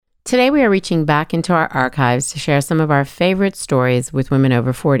Today we are reaching back into our archives to share some of our favorite stories with women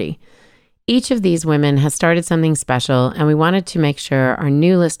over 40. Each of these women has started something special, and we wanted to make sure our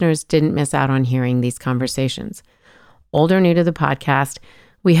new listeners didn't miss out on hearing these conversations. Old or new to the podcast,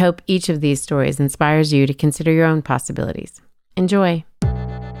 we hope each of these stories inspires you to consider your own possibilities. Enjoy.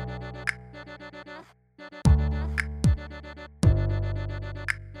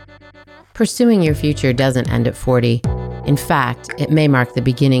 Pursuing your future doesn't end at 40. In fact, it may mark the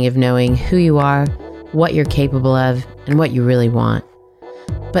beginning of knowing who you are, what you're capable of, and what you really want.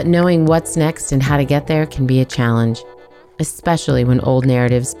 But knowing what's next and how to get there can be a challenge, especially when old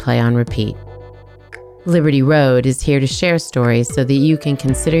narratives play on repeat. Liberty Road is here to share stories so that you can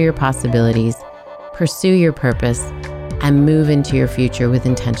consider your possibilities, pursue your purpose, and move into your future with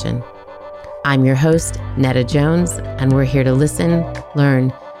intention. I'm your host, Netta Jones, and we're here to listen,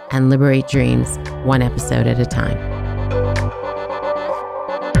 learn, and liberate dreams, one episode at a time.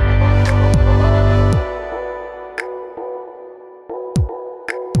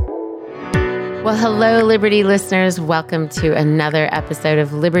 Well, hello, Liberty listeners. Welcome to another episode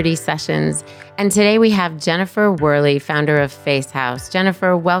of Liberty Sessions. And today we have Jennifer Worley, founder of Face House.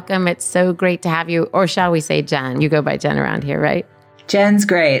 Jennifer, welcome. It's so great to have you. Or shall we say Jen? You go by Jen around here, right? Jen's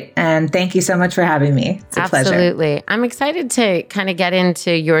great. And thank you so much for having me. It's a pleasure. Absolutely. I'm excited to kind of get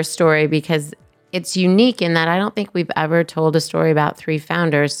into your story because it's unique in that I don't think we've ever told a story about three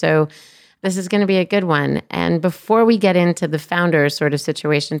founders. So this is going to be a good one. And before we get into the founder sort of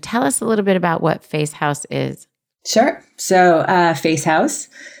situation, tell us a little bit about what Face House is. Sure. So Face House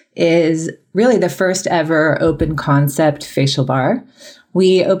is really the first ever open concept facial bar.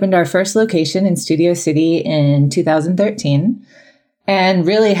 We opened our first location in Studio City in 2013 and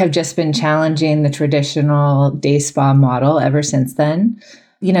really have just been challenging the traditional day spa model ever since then.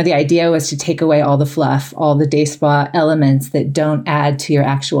 You know, the idea was to take away all the fluff, all the day spa elements that don't add to your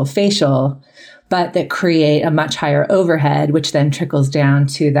actual facial, but that create a much higher overhead, which then trickles down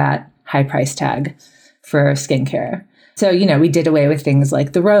to that high price tag for skincare. So, you know, we did away with things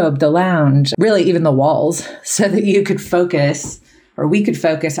like the robe, the lounge, really even the walls, so that you could focus, or we could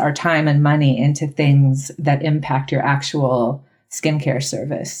focus our time and money into things that impact your actual skincare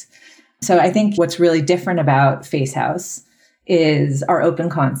service. So I think what's really different about Face House is our open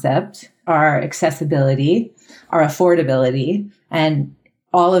concept, our accessibility, our affordability, and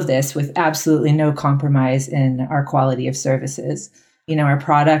all of this with absolutely no compromise in our quality of services. You know, our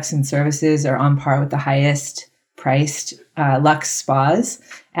products and services are on par with the highest priced luxe spas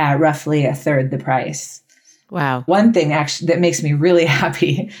at roughly a third the price. Wow. One thing actually that makes me really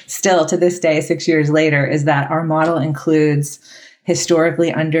happy still to this day, 6 years later, is that our model includes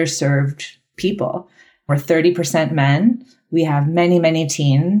historically underserved people. We're 30% men. We have many, many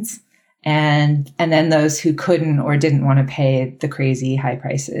teens, and then those who couldn't or didn't want to pay the crazy high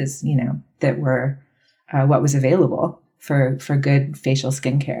prices, you know, that were what was available for good facial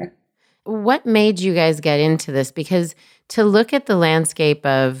skincare. What made you guys get into this? Because to look at the landscape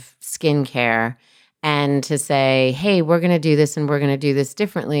of skincare and to say, hey, we're going to do this and we're going to do this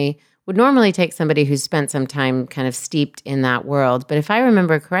differently would normally take somebody who's spent some time kind of steeped in that world. But if I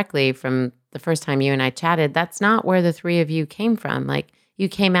remember correctly from the first time you and I chatted, that's not where the three of you came from. Like, you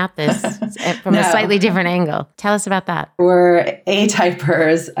came at this from a slightly different angle. Tell us about that. We're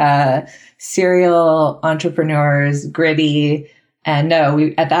A-typers, serial entrepreneurs, gritty. And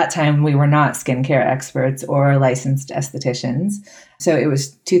no, at that time, we were not skincare experts or licensed estheticians. So it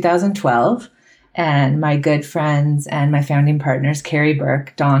was 2012. And my good friends and my founding partners, Carrie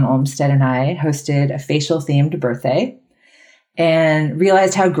Burke, Dawn Olmstead, and I hosted a facial-themed birthday and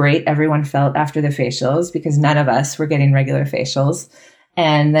realized how great everyone felt after the facials because none of us were getting regular facials.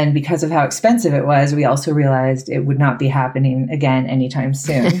 And then because of how expensive it was, we also realized it would not be happening again anytime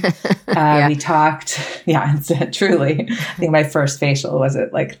soon. We talked, truly. I think my first facial was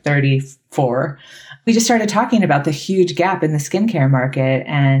at like 34. We just started talking about the huge gap in the skincare market.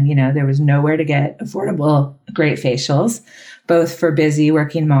 And, you know, there was nowhere to get affordable, great facials, both for busy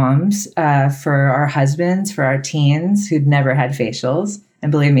working moms, for our husbands, for our teens who'd never had facials.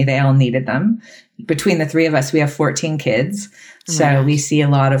 And believe me, they all needed them. Between the three of us, we have 14 kids. So we see a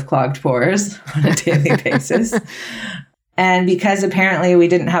lot of clogged pores on a daily basis. And because apparently we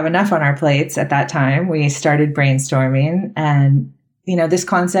didn't have enough on our plates at that time, we started brainstorming. And, you know, this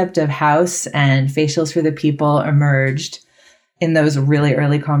concept of house and facials for the people emerged in those really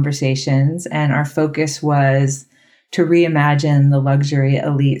early conversations. And our focus was to reimagine the luxury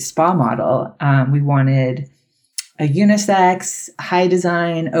elite spa model. We wanted a unisex, high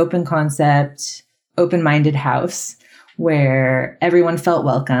design, open concept, open-minded house where everyone felt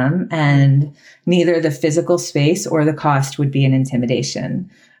welcome and neither the physical space or the cost would be an intimidation.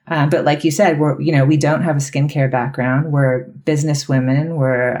 But like you said, we don't have a skincare background. We're business women.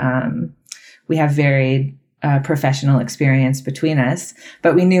 We have varied professional experience between us,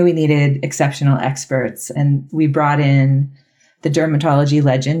 but we knew we needed exceptional experts. And we brought in the dermatology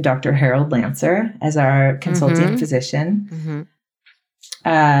legend, Dr. Harold Lancer, as our consulting physician.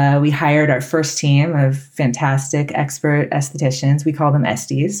 We hired our first team of fantastic expert estheticians. We call them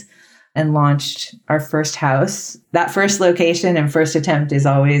Esties, and launched our first house. That first location and first attempt is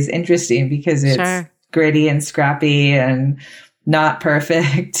always interesting because it's gritty and scrappy and not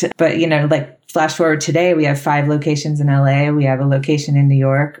perfect. But, flash forward today, we have 5 locations in LA. We have a location in New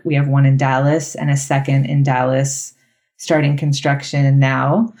York. We have one in Dallas and a second in Dallas starting construction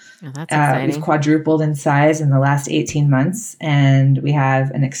now. Oh, that's exciting. We've quadrupled in size in the last 18 months, and we have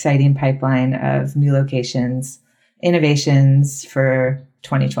an exciting pipeline of new locations, innovations for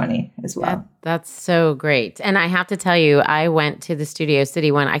 2020 as well. That's so great. And I have to tell you, I went to the Studio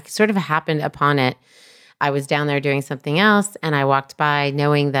City one. I sort of happened upon it. I was down there doing something else, and I walked by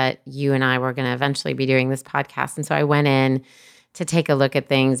knowing that you and I were going to eventually be doing this podcast. And so I went in to take a look at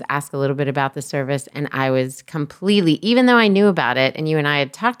things, ask a little bit about the service. And I was completely, even though I knew about it and you and I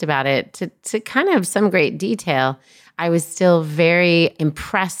had talked about it to kind of some great detail, I was still very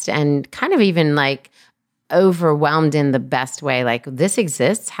impressed and kind of even like overwhelmed in the best way. Like, this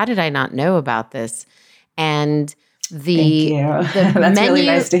exists? How did I not know about this? And Thank you. That's menu, really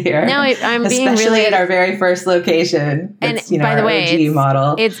nice to hear. No, I'm being especially really at our very first location. And it's, by the way, OG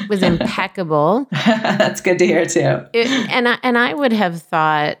model. It was impeccable. That's good to hear too. And I would have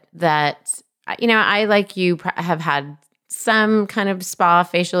thought that, I, like you, have had some kind of spa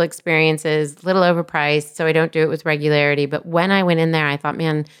facial experiences, little overpriced, so I don't do it with regularity. But when I went in there, I thought,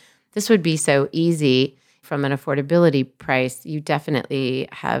 man, this would be so easy. From an affordability price, you definitely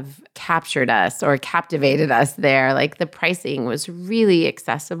have captured us or captivated us there. Like, the pricing was really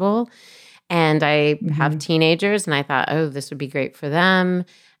accessible. And I have teenagers, and I thought, oh, this would be great for them.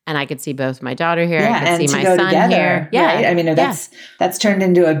 And I could see both my daughter here. Yeah, I could see my go son together, here. Yeah. Right? I mean, that's turned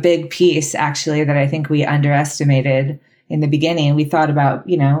into a big piece, actually, that I think we underestimated in the beginning. We thought about,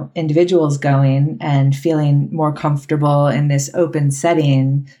 individuals going and feeling more comfortable in this open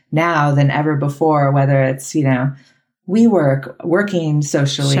setting now than ever before, whether it's, working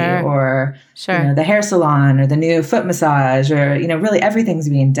socially or, the hair salon or the new foot massage or, really everything's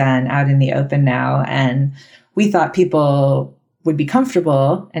being done out in the open now. And we thought people would be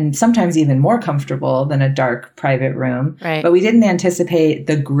comfortable and sometimes even more comfortable than a dark private room. Right. But we didn't anticipate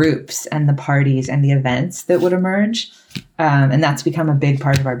the groups and the parties and the events that would emerge. And that's become a big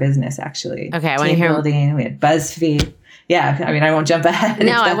part of our business, actually. Okay, I want to hear building. We had BuzzFeed. Yeah, I mean, I won't jump ahead.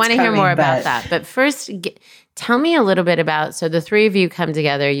 No, I want to hear more about that. But first, tell me a little bit about, so the three of you come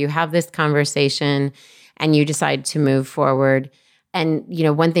together, you have this conversation, and you decide to move forward. And,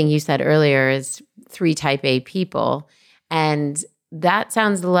 one thing you said earlier is 3 type A people. And that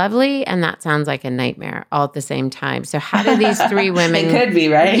sounds lovely, and that sounds like a nightmare all at the same time. So how do these 3 women... It could be,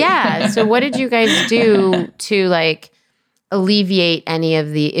 right? Yeah. So what did you guys do to alleviate any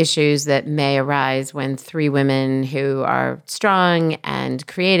of the issues that may arise when 3 women who are strong and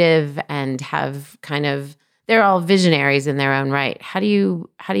creative and have they're all visionaries in their own right. How do you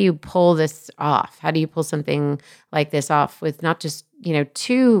pull this off? How do you pull something like this off with not just,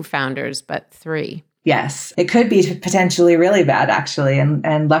 2 founders, but 3? Yes, it could be potentially really bad, actually.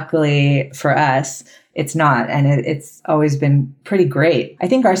 And luckily for us, it's not. And it's always been pretty great. I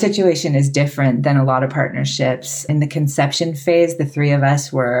think our situation is different than a lot of partnerships. In the conception phase, the 3 of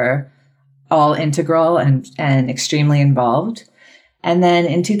us were all integral and extremely involved. And then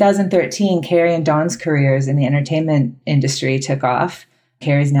in 2013, Carrie and Dawn's careers in the entertainment industry took off.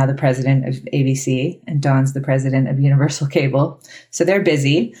 Carrie's now the president of ABC, and Dawn's the president of Universal Cable. So they're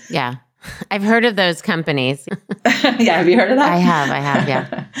busy. Yeah. I've heard of those companies. Yeah, have you heard of that? I have,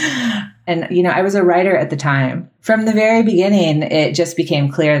 yeah. And, I was a writer at the time. From the very beginning, it just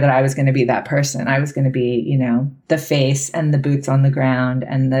became clear that I was going to be that person. I was going to be, the face and the boots on the ground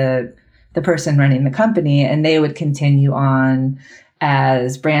and the person running the company. And they would continue on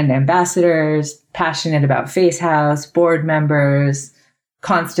as brand ambassadors, passionate about Face House, board members,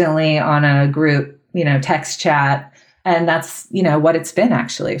 constantly on a group, text chat. And that's, what it's been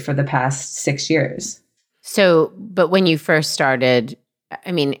actually for the past 6 years. So, but when you first started,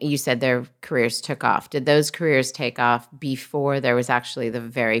 I mean, you said their careers took off. Did those careers take off before there was actually the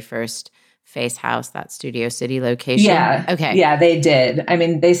very first Face House, that Studio City location? Yeah. Okay. Yeah, they did. I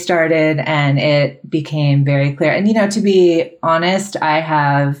mean, they started and it became very clear. And, to be honest, I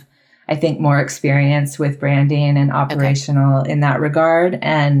have, I think, more experience with branding and operational in that regard.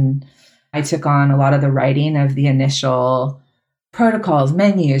 And I took on a lot of the writing of the initial protocols,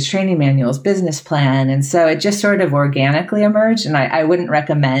 menus, training manuals, business plan. And so it just sort of organically emerged. And I wouldn't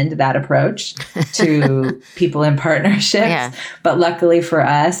recommend that approach to people in partnerships. Yeah. But luckily for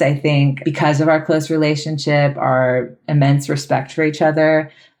us, I think because of our close relationship, our immense respect for each other,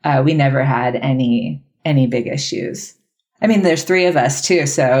 we never had any big issues. I mean, there's 3 of us too.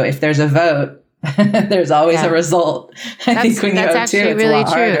 So if there's a vote, there's always a result. I think when you have 2, it's really a lot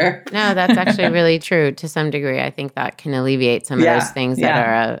harder. No, that's actually really true to some degree. I think that can alleviate some of those things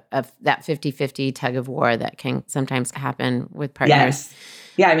that are that 50-50 tug of war that can sometimes happen with partners. Yes.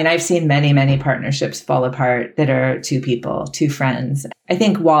 Yeah, I mean, I've seen many, many partnerships fall apart that are 2 people, 2 friends. I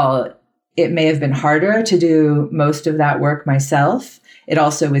think while it may have been harder to do most of that work myself, it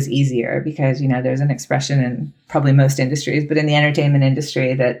also was easier because, there's an expression in probably most industries, but in the entertainment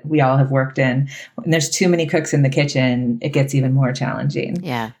industry that we all have worked in, when there's too many cooks in the kitchen, it gets even more challenging.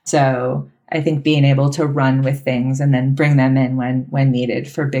 Yeah. So I think being able to run with things and then bring them in when needed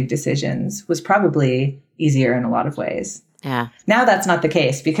for big decisions was probably easier in a lot of ways. Yeah. Now that's not the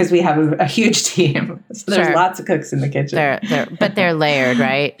case because we have a huge team. So there's lots of cooks in the kitchen. But they're layered,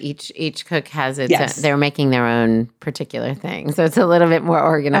 right? Each cook has its they're making their own particular thing. So it's a little bit more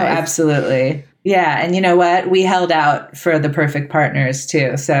organized. Oh, absolutely. Yeah. And you know what? We held out for the perfect partners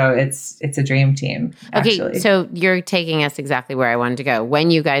too. So it's a dream team, actually. Okay. So you're taking us exactly where I wanted to go. When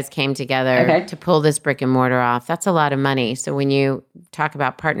you guys came together to pull this brick and mortar off, that's a lot of money. So when you talk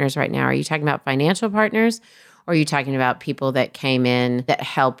about partners right now, are you talking about financial partners? Or are you talking about people that came in that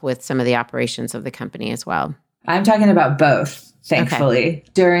help with some of the operations of the company as well? I'm talking about both, thankfully. Okay.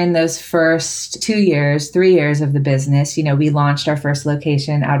 During those first 2 years, 3 years of the business, we launched our first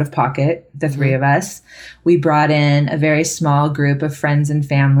location out of pocket, the 3 of us. We brought in a very small group of friends and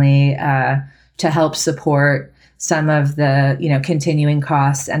family to help support some of the, continuing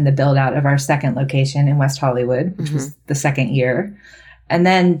costs and the build out of our second location in West Hollywood, which was the second year. And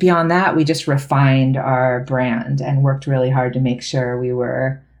then beyond that, we just refined our brand and worked really hard to make sure we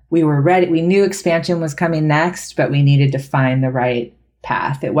were ready. We knew expansion was coming next, but we needed to find the right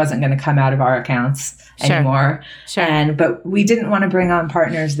path. It wasn't going to come out of our accounts anymore. Sure. But we didn't want to bring on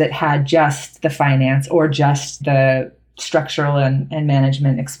partners that had just the finance or just the structural and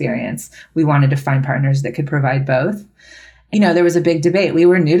management experience. We wanted to find partners that could provide both. There was a big debate. We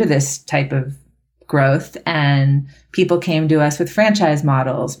were new to this type of growth and people came to us with franchise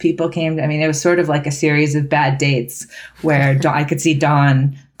models. It was sort of like a series of bad dates where I could see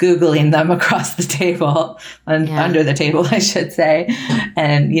Dawn Googling them across the table, under the table, I should say,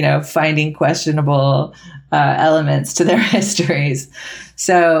 and, finding questionable elements to their histories.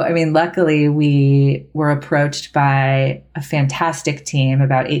 So, luckily we were approached by a fantastic team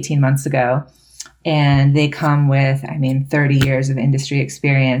about 18 months ago, and they come with, 30 years of industry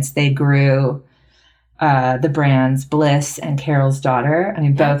experience. They grew the brands Bliss and Carol's Daughter.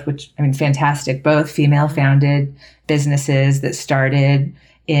 Fantastic, both female founded businesses that started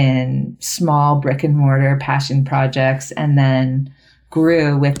in small brick and mortar passion projects and then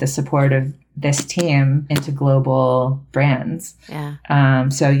grew with the support of this team into global brands. Yeah.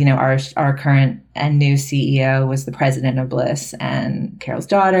 Our current and new CEO was the president of Bliss and Carol's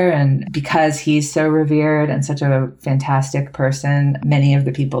Daughter. And because he's so revered and such a fantastic person, many of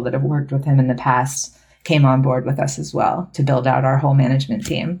the people that have worked with him in the past came on board with us as well to build out our whole management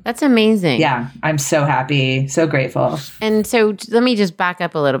team. That's amazing. Yeah, I'm so happy, so grateful. And so let me just back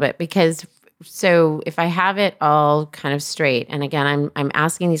up a little bit because if I have it all kind of straight, and again, I'm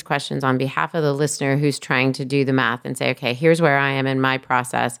asking these questions on behalf of the listener who's trying to do the math and say, okay, here's where I am in my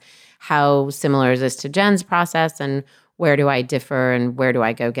process. How similar is this to Jen's process, and where do I differ, and where do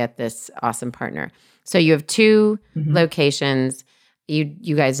I go get this awesome partner? So you have 2 locations.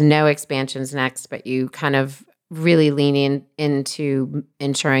 You guys know expansion's next, but you kind of really lean into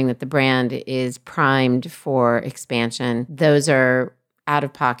ensuring that the brand is primed for expansion. Those are out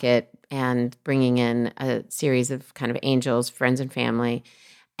of pocket and bringing in a series of kind of angels, friends and family.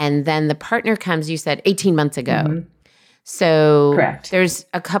 And then the partner comes, you said 18 months ago. Mm-hmm. So correct. There's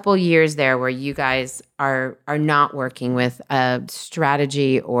a couple years there where you guys are not working with a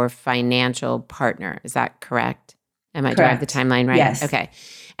strategy or financial partner. Is that correct? Do I have the timeline right? Yes. Okay.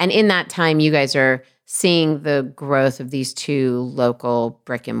 And in that time, you guys are seeing the growth of these 2 local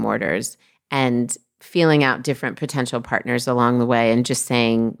brick and mortars and feeling out different potential partners along the way and just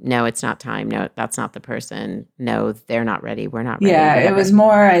saying, no, it's not time. No, that's not the person. No, they're not ready. We're not ready. Yeah, whatever. It was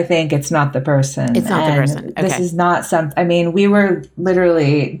more, I think, it's not the person. It's not the person. Okay. This is not something, we were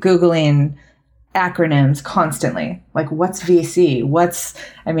literally Googling acronyms constantly. Like, what's VC?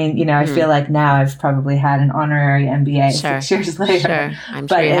 I feel like now I've probably had an honorary MBA 6 years later. Sure. I'm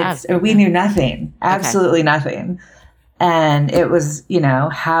sure you have. We knew nothing, absolutely nothing. And it was,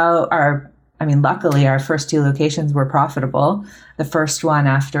 luckily our first 2 locations were profitable. The first one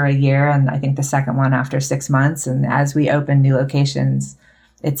after a year, and I think the second one after 6 months. And as we open new locations,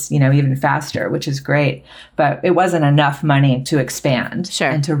 it's, even faster, which is great. But it wasn't enough money to expand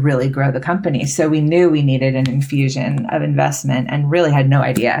and to really grow the company. So we knew we needed an infusion of investment and really had no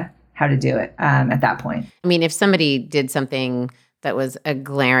idea how to do it at that point. I mean, if somebody did something that was a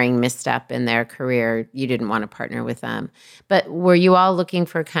glaring misstep in their career, you didn't want to partner with them. But were you all looking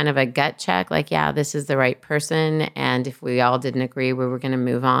for kind of a gut check? Like, yeah, this is the right person. And if we all didn't agree, we were going to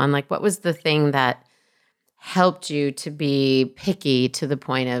move on. Like, what was the thing that helped you to be picky to the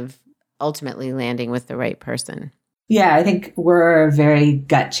point of ultimately landing with the right person? Yeah, I think we're very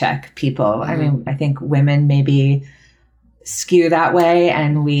gut check people. Mm-hmm. I mean, I think women maybe skew that way,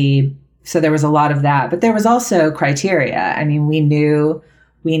 and so there was a lot of that, but there was also criteria. I mean, we knew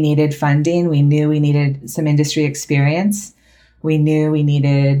we needed funding. We knew we needed some industry experience. We knew we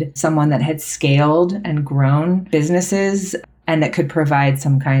needed someone that had scaled and grown businesses and that could provide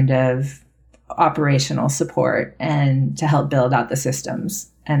some kind of operational support and to help build out the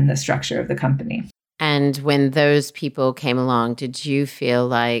systems and the structure of the company. And when those people came along, did you feel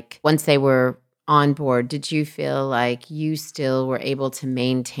like once they were on board, did you feel like you still were able to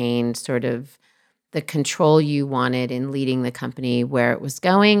maintain sort of the control you wanted in leading the company where it was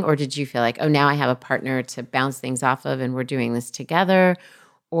going? Or did you feel like, oh, now I have a partner to bounce things off of and we're doing this together?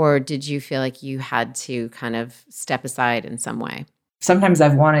 Or did you feel like you had to kind of step aside in some way? Sometimes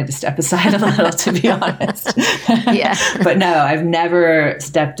I've wanted to step aside a little, to be honest. Yeah. But no, I've never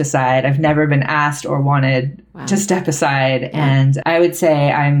stepped aside. I've never been asked or wanted to step aside. Yeah. And I would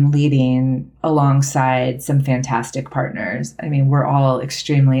say I'm leading alongside some fantastic partners. I mean, we're all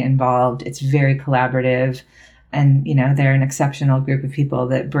extremely involved. It's very collaborative. And, they're an exceptional group of people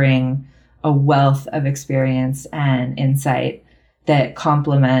that bring a wealth of experience and insight that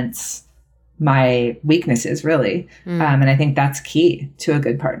complements my weaknesses, really. And I think that's key to a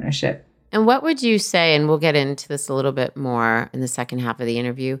good partnership. And what would you say, and we'll get into this a little bit more in the second half of the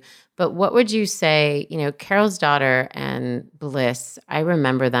interview, but what would you say, Carol's Daughter and Bliss, I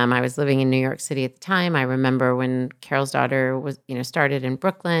remember them. I was living in New York City at the time. I remember when Carol's Daughter was, started in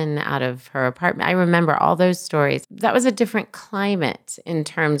Brooklyn out of her apartment. I remember all those stories. That was a different climate in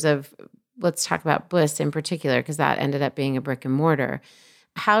terms of, let's talk about Bliss in particular, because that ended up being a brick and mortar.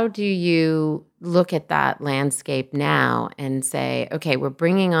 How do you look at that landscape now and say, okay, we're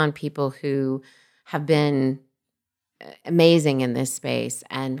bringing on people who have been amazing in this space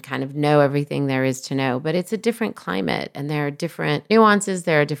and kind of know everything there is to know, but it's a different climate and there are different nuances,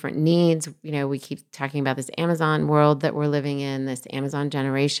 there are different needs. We keep talking about this Amazon world that we're living in, this Amazon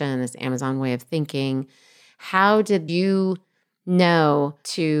generation, this Amazon way of thinking. How did you know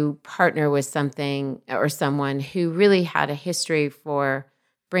to partner with something or someone who really had a history for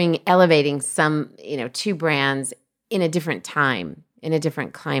elevating some, 2 brands in a different time, in a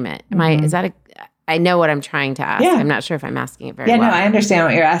different climate? I know what I'm trying to ask. Yeah. I'm not sure if I'm asking it very well. Yeah, no, I understand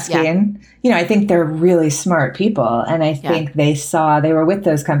what you're asking. Yeah. I think they're really smart people. And I think they were with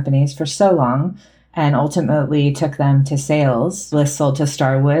those companies for so long and ultimately took them to sales. Bliss sold to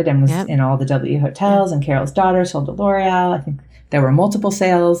Starwood and was in all the W hotels, and Carol's Daughter sold to L'Oreal. I think there were multiple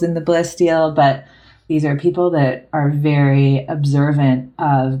sales in the Bliss deal, but these are people that are very observant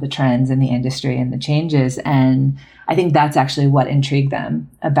of the trends in the industry and the changes. And I think that's actually what intrigued them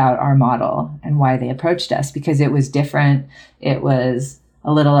about our model and why they approached us, because it was different. It was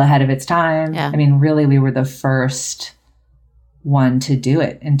a little ahead of its time. Yeah. I mean, really, we were the first one to do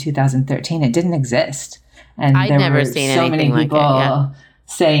it in 2013. It didn't exist. And I'd never seen so many people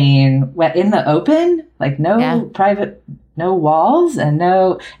saying, well, in the open, like private, no walls, and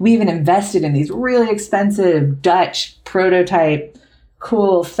we even invested in these really expensive Dutch prototype,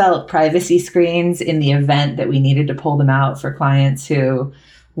 cool felt privacy screens in the event that we needed to pull them out for clients who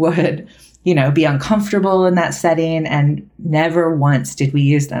would, be uncomfortable in that setting. And never once did we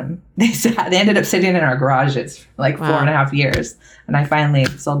use them. They ended up sitting in our garages for like 4.5 years. And I finally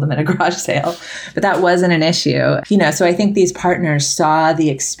sold them in a garage sale. But that wasn't an issue. So I think these partners saw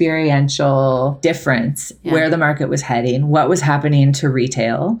the experiential difference, where the market was heading, what was happening to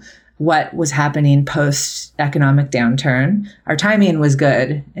retail, what was happening post-economic downturn. Our timing was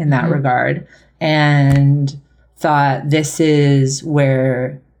good in that regard, and thought this is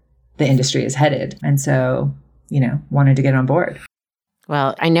where the industry is headed. And so, wanted to get on board.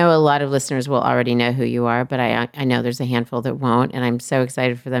 Well, I know a lot of listeners will already know who you are, but I know there's a handful that won't. And I'm so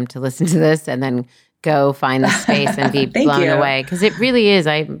excited for them to listen to this and then go find the space and be blown away. Because it really is,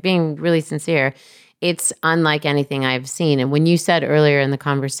 I'm being really sincere, it's unlike anything I've seen. And when you said earlier in the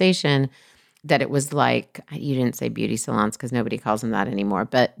conversation, that it was like, you didn't say beauty salons because nobody calls them that anymore,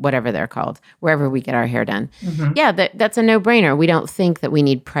 but whatever they're called, wherever we get our hair done. Yeah, that's a no-brainer. We don't think that we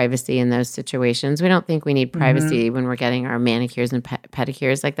need privacy in those situations. We don't think we need privacy when we're getting our manicures and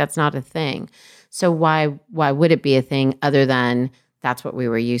pedicures. Like, that's not a thing. So why would it be a thing other than that's what we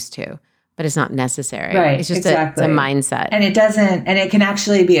were used to? But it's not necessary. Right. It's just exactly. it's a mindset. And it can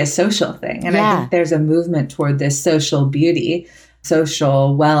actually be a social thing. And I think there's a movement toward this social beauty,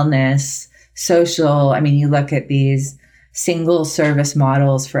 social wellness, you look at these single service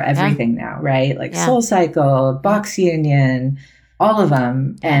models for everything now, right? Like SoulCycle, Box Union, all of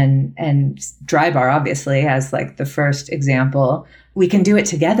them. And Drybar obviously as like the first example. We can do it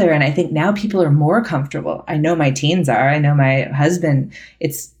together. And I think now people are more comfortable. I know my teens are. I know my husband.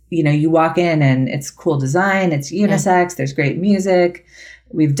 It's, you walk in and it's cool design. It's unisex. There's great music.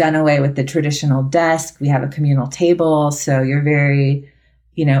 We've done away with the traditional desk. We have a communal table. So you're very,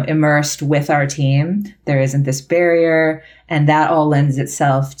 immersed with our team. There isn't this barrier. And that all lends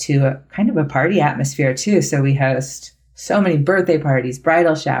itself to a kind of a party atmosphere too. So we host so many birthday parties,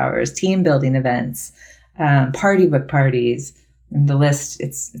 bridal showers, team building events, party book parties. And the list,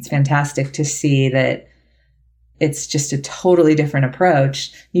 it's fantastic to see that it's just a totally different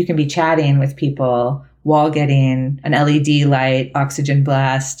approach. You can be chatting with people while getting an LED light, oxygen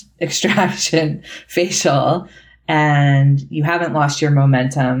blast, extraction, facial, and you haven't lost your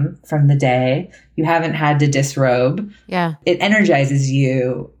momentum from the day. You haven't had to disrobe. Yeah. It energizes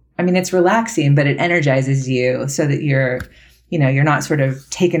you. I mean, it's relaxing, but it energizes you so that you're not sort of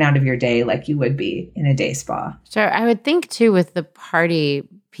taken out of your day like you would be in a day spa. Sure. I would think too with the party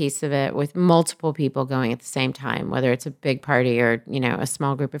piece of it, with multiple people going at the same time, whether it's a big party or, a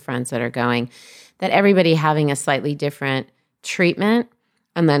small group of friends that are going, that everybody having a slightly different treatment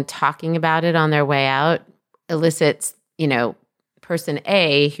and then talking about it on their way out elicits, person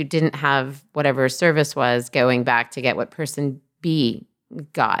A who didn't have whatever service was going back to get what person B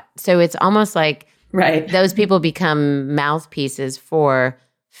got. So it's almost like those people become mouthpieces for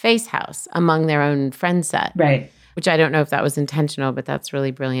Face House among their own friend set. Right. Which I don't know if that was intentional, but that's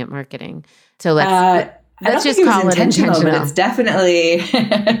really brilliant marketing. So let's just call it intentional. But it's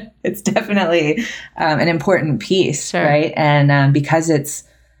definitely an important piece, right? And because it's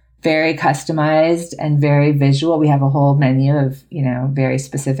very customized and very visual, we have a whole menu of very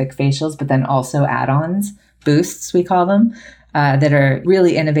specific facials, but then also add-ons, boosts we call them, that are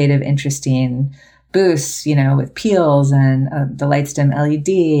really innovative, interesting boosts, with peels and the LightStim LED.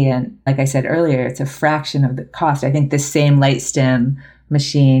 And like I said earlier, it's a fraction of the cost. I think this same LightStim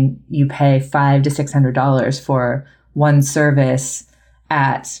machine, you pay $500 to $600 for one service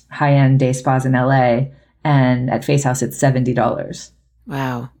at high-end day spas in LA. And at Face House, it's $70.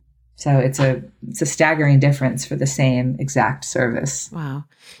 Wow. So it's a staggering difference for the same exact service. Wow.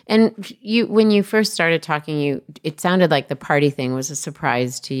 And when you first started talking, it sounded like the party thing was a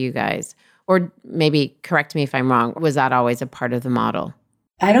surprise to you guys. Or maybe correct me if I'm wrong. Was that always a part of the model?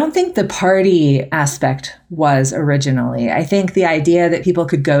 I don't think the party aspect was originally. I think the idea that people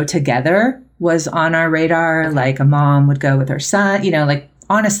could go together was on our radar. Like a mom would go with her son.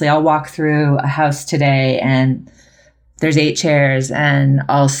 Honestly, I'll walk through a house today and there's 8 chairs and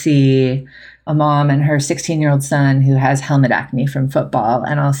I'll see a mom and her 16-year-old son who has helmet acne from football.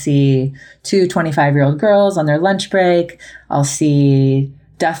 And I'll see 2 25-year-old girls on their lunch break. I'll see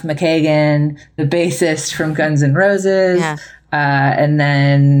Duff McKagan, the bassist from Guns N' Roses. Yeah. And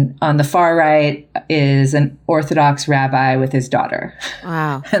then on the far right is an Orthodox rabbi with his daughter.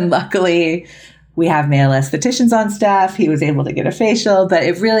 Wow. And luckily, we have male estheticians on staff. He was able to get a facial. But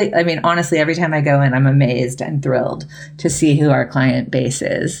it really, honestly, every time I go in, I'm amazed and thrilled to see who our client base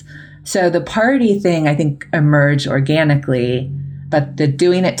is. So the party thing, I think, emerged organically. But the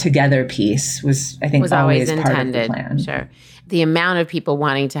doing it together piece was always intended. Part of the plan. Sure. The amount of people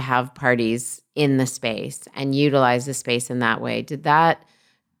wanting to have parties in the space and utilize the space in that way, did that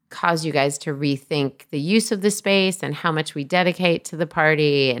cause you guys to rethink the use of the space and how much we dedicate to the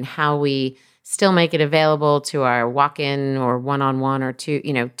party and how we still make it available to our walk-in or one-on-one or two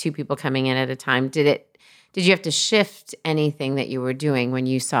people coming in at a time? Did you have to shift anything that you were doing when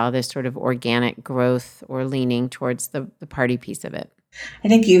you saw this sort of organic growth or leaning towards the party piece of it? I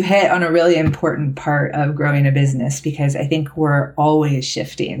think you hit on a really important part of growing a business because I think we're always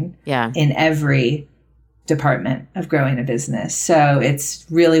shifting in every department of growing a business. So it's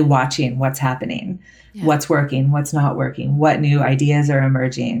really watching what's happening, what's working, what's not working, what new ideas are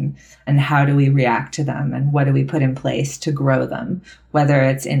emerging, and how do we react to them, and what do we put in place to grow them, whether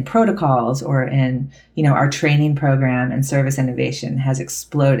it's in protocols or in, our training program and service innovation has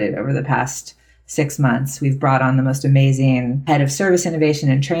exploded over the past 6 months. We've brought on the most amazing head of service innovation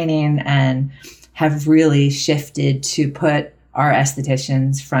and training and have really shifted to put our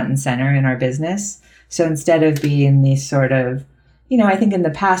estheticians front and center in our business. So instead of being these sort of, I think in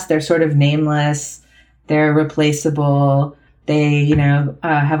the past, they're sort of nameless, they're replaceable, they,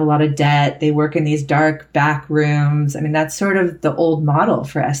 have a lot of debt, they work in these dark back rooms. I mean, that's sort of the old model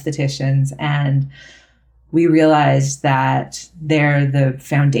for estheticians. And we realized that they're the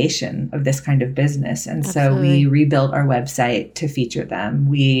foundation of this kind of business. And so we rebuilt our website to feature them.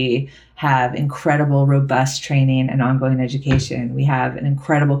 We have incredible, robust training and ongoing education. We have an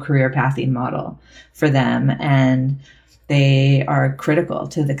incredible career pathing model for them. And they are critical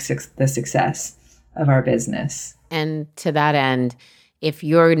to the success of our business. And to that end, if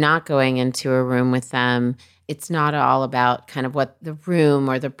you're not going into a room with them, it's not all about kind of what the room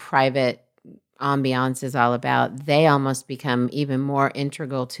or the private ambiance is all about. They almost become even more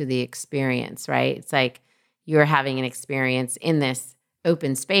integral to the experience, right? It's like you're having an experience in this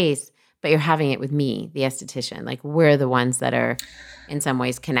open space, but you're having it with me, the esthetician. Like we're the ones that are in some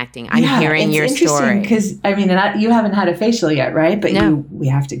ways connecting. I'm hearing your story. Because you haven't had a facial yet, right? But we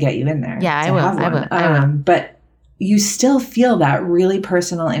have to get you in there. Yeah, I will. But you still feel that really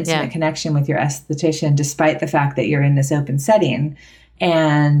personal, intimate connection with your esthetician, despite the fact that you're in this open setting.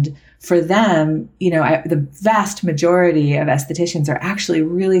 And for them, the vast majority of estheticians are actually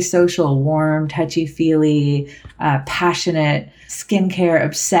really social, warm, touchy-feely, passionate, skincare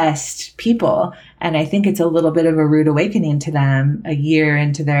obsessed people. And I think it's a little bit of a rude awakening to them a year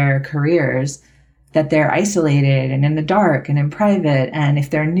into their careers that they're isolated and in the dark and in private. And if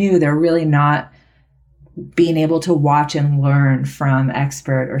they're new, they're really not being able to watch and learn from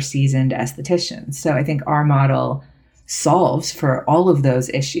expert or seasoned estheticians. So I think our model solves for all of those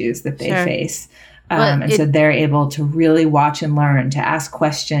issues that they face. So they're able to really watch and learn, to ask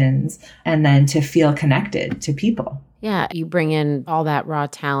questions, and then to feel connected to people. Yeah, you bring in all that raw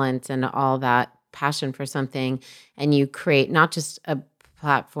talent and all that passion for something, and you create not just a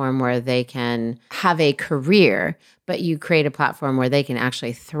platform where they can have a career, but you create a platform where they can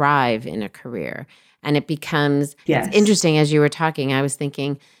actually thrive in a career. And it becomes, it's interesting, as you were talking, I was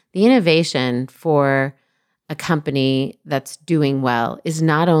thinking the innovation for a company that's doing well is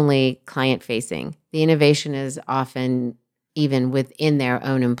not only client facing. The innovation is often even within their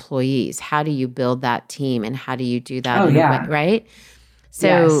own employees. How do you build that team and how do you do that? Right?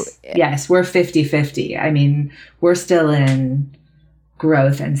 So yes, we're 50-50. I mean, we're still in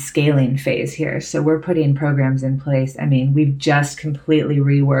growth and scaling phase here. So we're putting programs in place. I mean, we've just completely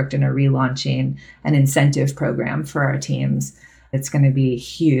reworked and are relaunching an incentive program for our teams. It's going to be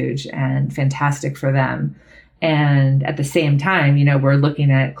huge and fantastic for them. And at the same time, we're looking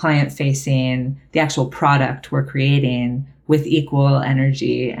at client facing the actual product we're creating with equal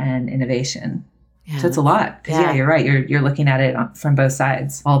energy and innovation. Yeah. So it's a lot. Because you're right. You're looking at it from both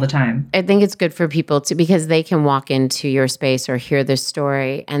sides all the time. I think it's good for people because they can walk into your space or hear this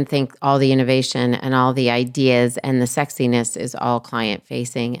story and think all the innovation and all the ideas and the sexiness is all client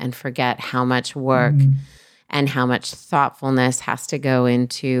facing and forget how much work and how much thoughtfulness has to go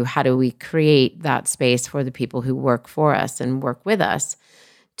into how do we create that space for the people who work for us and work with us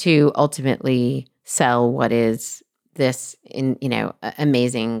to ultimately sell what is this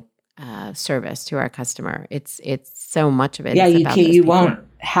amazing service to our customer. It's so much of it. Yeah, you won't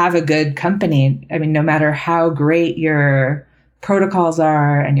have a good company. I mean, no matter how great your protocols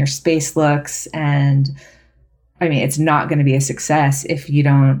are and your space looks, and I mean, it's not going to be a success if you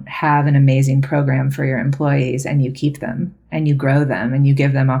don't have an amazing program for your employees and you keep them and you grow them and you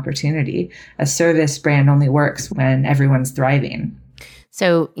give them opportunity. A service brand only works when everyone's thriving.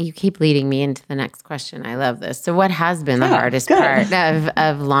 So you keep leading me into the next question. I love this. So what has been the hardest part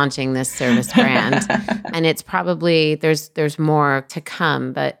of launching this service brand? And it's probably, there's more to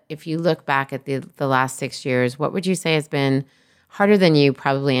come. But if you look back at the last 6 years, what would you say has been harder than you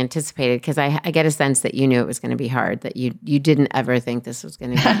probably anticipated? Because I get a sense that you knew it was going to be hard, that you didn't ever think this was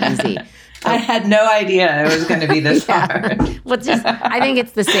going to be easy. I had no idea it was going to be this hard. Well, I think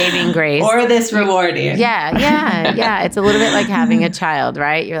it's the saving grace. Or this rewarding. Yeah. It's a little bit like having a child,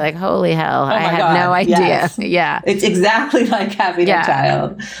 right? You're like, holy hell, I had no idea. Yes. Yeah. It's exactly like having a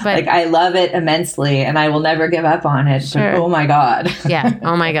child. But, I love it immensely and I will never give up on it. Sure. But oh my God. Yeah.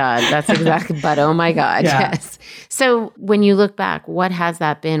 Oh my God. That's exactly, but oh my God. Yeah. Yes. So when you look back, what has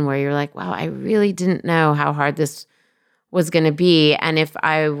that been where you're like, wow, I really didn't know how hard this was going to be? And if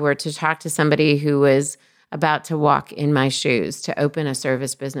I were to talk to somebody who was about to walk in my shoes to open a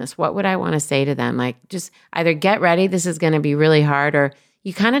service business, what would I want to say to them? Like, just either get ready, this is going to be really hard, or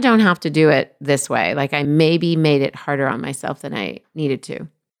you kind of don't have to do it this way. Like I maybe made it harder on myself than I needed to.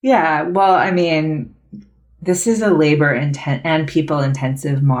 Yeah. Well, I mean, this is a labor and people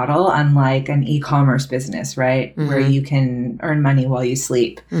intensive model, unlike an e-commerce business, right? Where you can earn money while you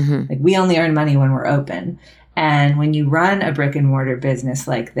sleep. Like we only earn money when we're open. And when you run a brick and mortar business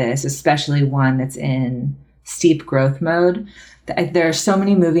like this, especially one that's in steep growth mode, there are so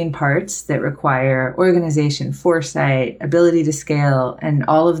many moving parts that require organization, foresight, ability to scale, and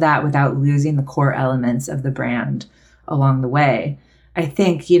all of that without losing the core elements of the brand along the way. I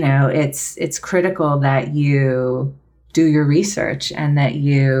think, it's critical that you do your research and that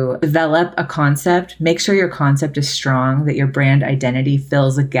you develop a concept, make sure your concept is strong, that your brand identity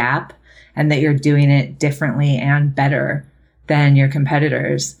fills a gap, and that you're doing it differently and better than your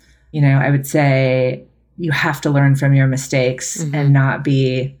competitors. I would say you have to learn from your mistakes and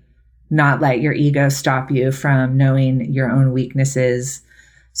not let your ego stop you from knowing your own weaknesses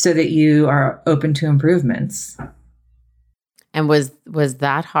so that you are open to improvements. And was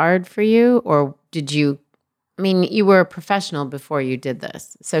that hard for you? Or did you, you were a professional before you did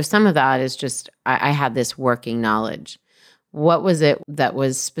this. So some of that is just, I had this working knowledge. What was it that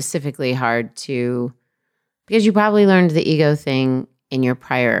was specifically hard because you probably learned the ego thing in your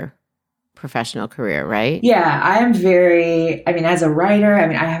prior professional career, right? Yeah, I am as a writer,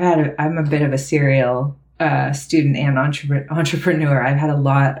 I'm a bit of a serial student and entrepreneur. I've had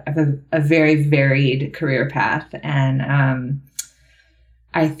a very varied career path. And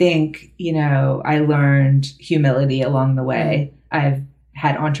I think, I learned humility along the way. I've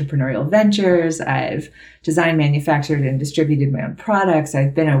had entrepreneurial ventures. I've designed, manufactured, and distributed my own products.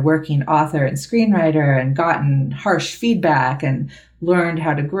 I've been a working author and screenwriter and gotten harsh feedback and learned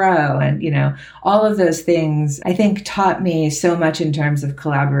how to grow. And, all of those things, I think, taught me so much in terms of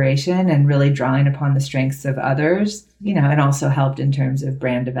collaboration and really drawing upon the strengths of others, and also helped in terms of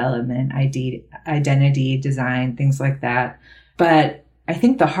brand development, identity, design, things like that. But I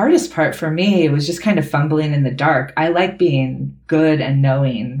think the hardest part for me was just kind of fumbling in the dark. I like being good and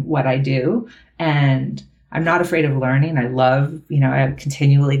knowing what I do. And I'm not afraid of learning. I love, I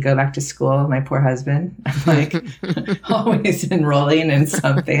continually go back to school. My poor husband, I'm like always enrolling in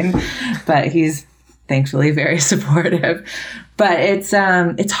something, but he's thankfully very supportive. But it's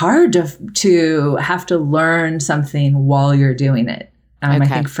hard to have to learn something while you're doing it. I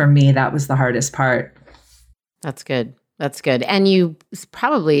think for me, that was the hardest part. That's good. That's good. And you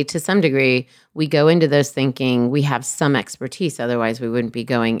probably, to some degree, we go into those thinking we have some expertise, otherwise we wouldn't be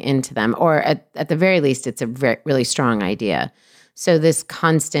going into them. Or at the very least, it's a really strong idea. So this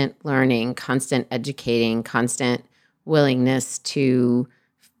constant learning, constant educating, constant willingness to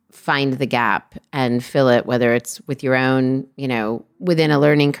find the gap and fill it, whether it's with your own, within a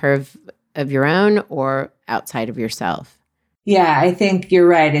learning curve of your own or outside of yourself. Yeah, I think you're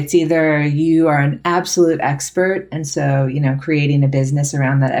right. It's either you are an absolute expert, and so, creating a business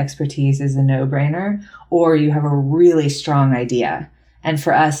around that expertise is a no-brainer, or you have a really strong idea. And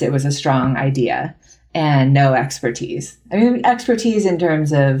for us, it was a strong idea and no expertise. Expertise in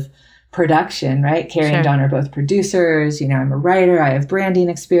terms of production, right? Carrie and Don are both producers. I'm a writer. I have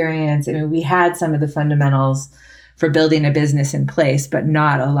branding experience. We had some of the fundamentals for building a business in place, but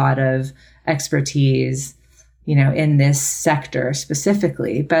not a lot of expertise in this sector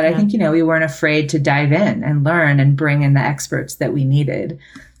specifically. But I think, we weren't afraid to dive in and learn and bring in the experts that we needed.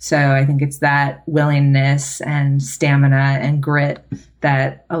 So I think it's that willingness and stamina and grit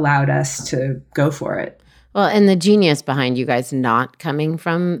that allowed us to go for it. Well, and the genius behind you guys not coming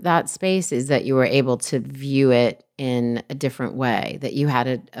from that space is that you were able to view it in a different way, that you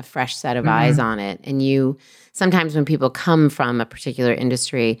had a fresh set of eyes on it. And sometimes when people come from a particular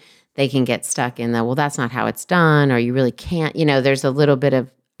industry, they can get stuck in the, well, that's not how it's done, or you really can't, there's a little bit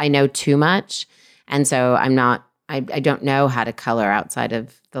of, I know too much. And so I don't know how to color outside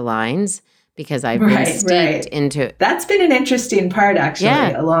of the lines because I've been steeped into it. That's been an interesting part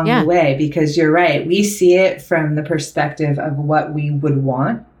actually along the way, because you're right. We see it from the perspective of what we would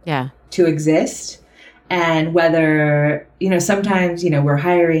want to exist. And whether, sometimes, we're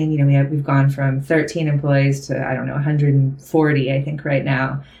hiring, we've gone from 13 employees to, 140, I think right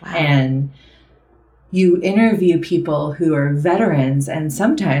now. Wow. And you interview people who are veterans, and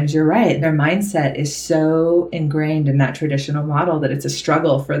sometimes you're right, their mindset is so ingrained in that traditional model that it's a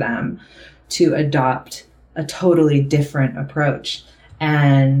struggle for them to adopt a totally different approach.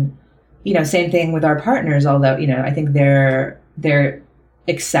 And, same thing with our partners, although, I think they're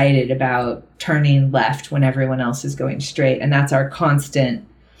excited about turning left when everyone else is going straight. And that's our constant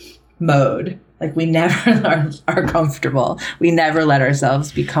mode. Like we never are comfortable. We never let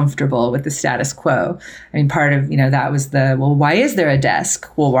ourselves be comfortable with the status quo. I mean, part of, that was why is there a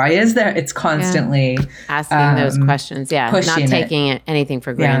desk? Well, why is there? It's constantly asking those questions. Yeah. Not taking anything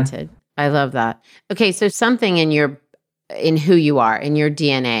for granted. Yeah. I love that. Okay. So something in who you are, in your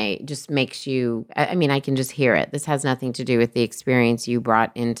DNA just makes you, I mean, I can just hear it. This has nothing to do with the experience you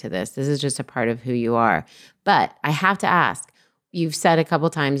brought into this. This is just a part of who you are. But I have to ask, you've said a couple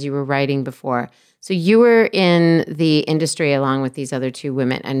times you were writing before. So you were in the industry along with these other two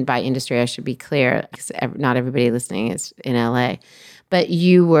women. And by industry, I should be clear, because not everybody listening is in LA. But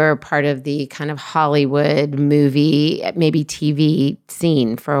you were part of the kind of Hollywood movie, maybe TV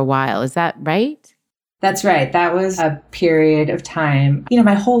scene for a while. Is that right? That's right. That was a period of time.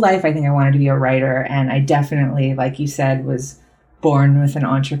 My whole life, I think I wanted to be a writer. And I definitely, like you said, was born with an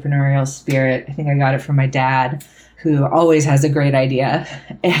entrepreneurial spirit. I think I got it from my dad, who always has a great idea.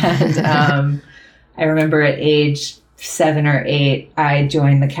 And I remember at age 7 or 8, I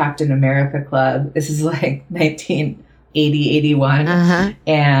joined the Captain America Club. This is like 1980, 81. Uh-huh.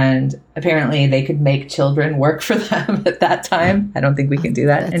 And apparently they could make children work for them at that time. I don't think we can do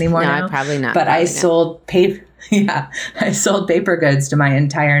that anymore now. Probably not. But I sold paper. Yeah, I sold paper goods to my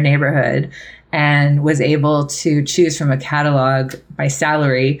entire neighborhood and was able to choose from a catalog by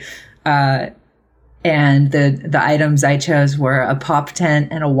salary. And the items I chose were a pop tent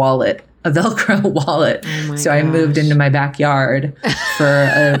and a wallet, a Velcro wallet. Oh so I moved into my backyard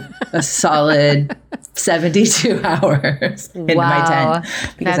for a solid 72 hours in my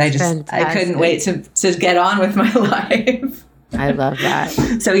tent because I couldn't wait to get on with my life. I love that.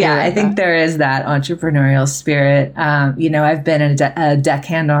 So I think there is that entrepreneurial spirit. I've been a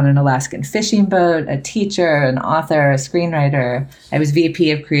deckhand on an Alaskan fishing boat, a teacher, an author, a screenwriter. I was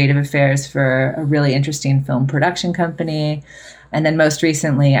VP of Creative Affairs for a really interesting film production company. And then most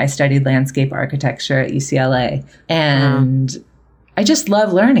recently, I studied landscape architecture at UCLA. And I just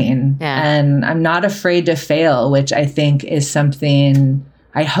love learning. Yeah. And I'm not afraid to fail, which I think is something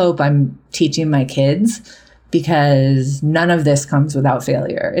I hope I'm teaching my kids, because none of this comes without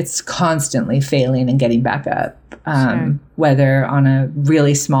failure. It's constantly failing and getting back up, whether on a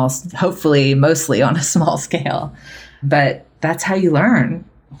really small, hopefully mostly on a small scale. But that's how you learn.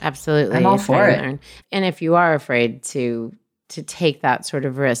 Absolutely. I'm all for it. Learn. And if you are afraid to take that sort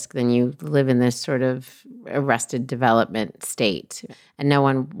of risk, then you live in this sort of arrested development state. And no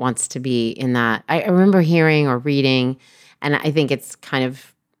one wants to be in that. I remember hearing or reading, and I think it's kind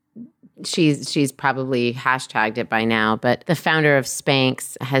of, she's probably hashtagged it by now, but the founder of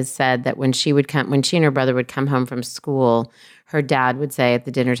Spanx has said that when she and her brother would come home from school, her dad would say at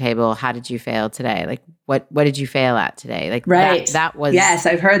the dinner table, "How did you fail today? Like, what did you fail at today?" Like, right. That was, yes,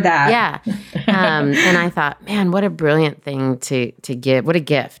 I've heard that. Yeah. And I thought, man, what a brilliant thing to give, what a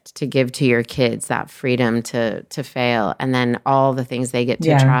gift to give to your kids, that freedom to fail. And then all the things they get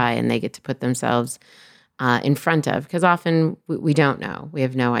to try and they get to put themselves in front of, because often we don't know. We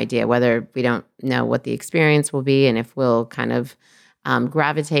have no idea, whether we don't know what the experience will be and if we'll kind of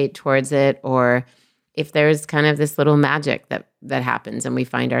gravitate towards it, or if there's kind of this little magic that happens and we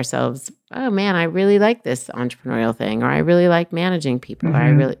find ourselves, oh man, I really like this entrepreneurial thing, or I really like managing people, or I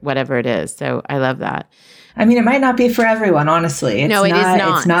really, whatever it is. So I love that. I mean, it might not be for everyone, honestly. No, it is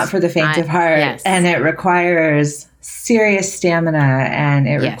not. It's not for the faint of heart. Yes. And it requires serious stamina, and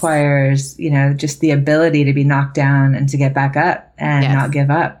it requires, just the ability to be knocked down and to get back up and not give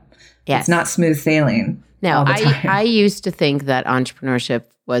up. Yes. It's not smooth sailing. No, I used to think that entrepreneurship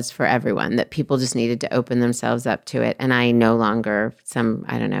was for everyone, that people just needed to open themselves up to it. And I no longer,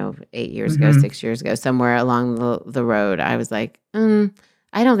 8 years ago, 6 years ago, somewhere along the road, I was like, I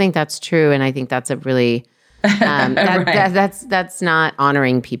don't think that's true. And I think that's a really, that's not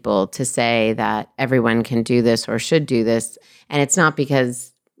honoring people to say that everyone can do this or should do this. And it's not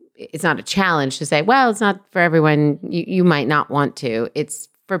because it's not a challenge to say, well, it's not for everyone. You might not want to. It's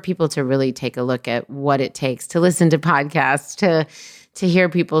for people to really take a look at what it takes to listen to podcasts, to hear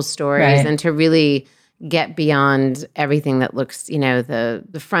people's stories, and to really get beyond everything that looks, the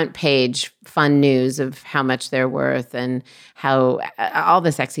front page fun news of how much they're worth and how all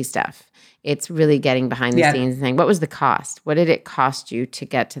the sexy stuff. It's really getting behind the scenes and saying, what was the cost? What did it cost you to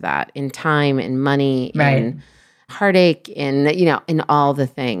get to that, in time, in money, in heartache, in all the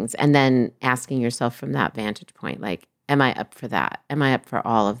things? And then asking yourself from that vantage point, like, am I up for that? Am I up for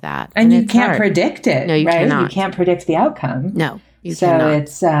all of that? And you can't predict it. No, you cannot. You can't predict the outcome. No, you cannot.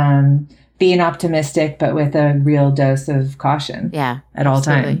 So it's being optimistic, but with a real dose of caution. Yeah, at all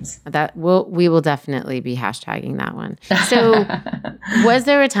times. We will definitely be hashtagging that one. So, was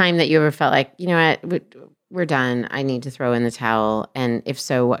there a time that you ever felt like, you know what, we're done, I need to throw in the towel? And if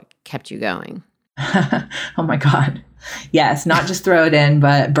so, what kept you going? Oh my God. Yes, not just throw it in,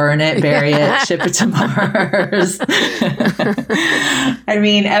 but burn it, bury it, ship it to Mars. I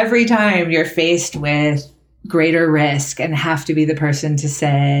mean, every time you're faced with greater risk and have to be the person to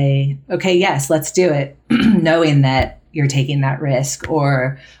say, okay, yes, let's do it, knowing that you're taking that risk,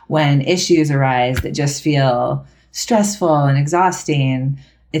 or when issues arise that just feel stressful and exhausting,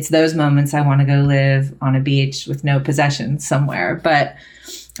 it's those moments I want to go live on a beach with no possessions somewhere. But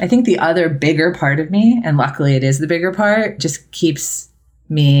I think the other bigger part of me, and luckily it is the bigger part, just keeps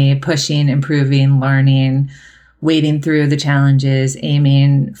me pushing, improving, learning, wading through the challenges,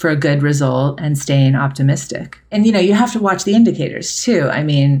 aiming for a good result, and staying optimistic. And, you have to watch the indicators too. I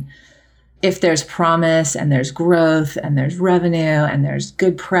mean, if there's promise and there's growth and there's revenue and there's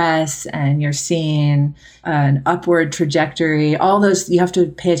good press and you're seeing an upward trajectory, all those, you have to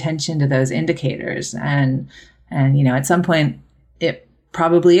pay attention to those indicators. And at some point, it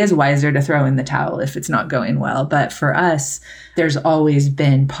probably is wiser to throw in the towel if it's not going well. But for us, there's always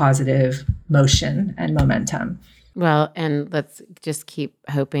been positive motion and momentum. Well, and let's just keep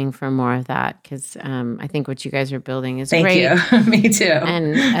hoping for more of that, because I think what you guys are building is great. Thank you. Me too.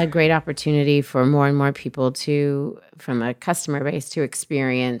 And a great opportunity for more and more people from a customer base, to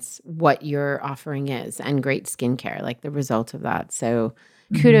experience what your offering is, and great skincare, like the result of that. So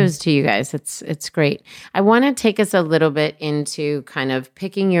kudos to you guys. It's great. I want to take us a little bit into kind of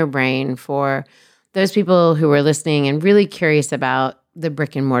picking your brain for those people who are listening and really curious about the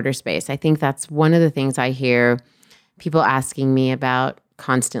brick and mortar space. I think that's one of the things I hear people asking me about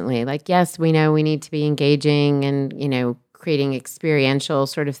constantly. Like, yes, we know we need to be engaging and, creating experiential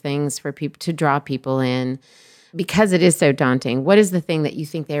sort of things for people to draw people in, because it is so daunting. What is the thing that you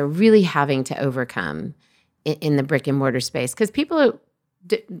think they're really having to overcome in the brick and mortar space? Because people,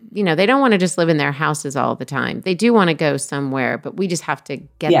 they don't want to just live in their houses all the time. They do want to go somewhere, but we just have to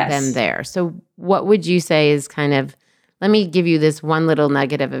get them there. So what would you say is kind of, let me give you this one little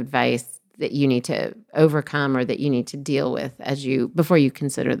nugget of advice that you need to overcome, or that you need to deal with before you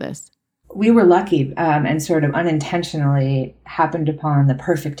consider this? We were lucky and sort of unintentionally happened upon the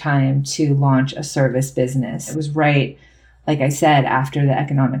perfect time to launch a service business. It was right, like I said, after the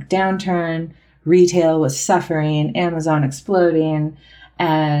economic downturn. Retail was suffering, Amazon exploding,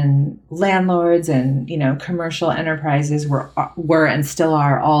 and landlords and, commercial enterprises were and still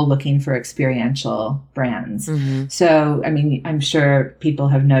are all looking for experiential brands. Mm-hmm. So, I'm sure people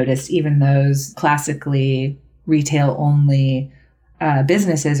have noticed even those classically retail only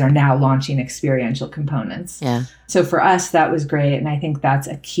businesses are now launching experiential components. Yeah. So for us, that was great. And I think that's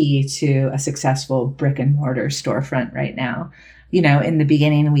a key to a successful brick and mortar storefront right now. In the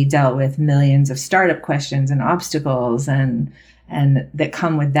beginning, we dealt with millions of startup questions and obstacles and that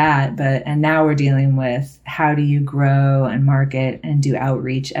come with that. And now we're dealing with how do you grow and market and do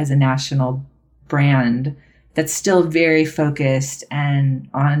outreach as a national brand that's still very focused and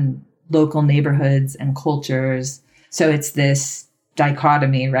on local neighborhoods and cultures. So it's this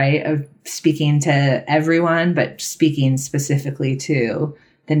dichotomy, right, of speaking to everyone, but speaking specifically to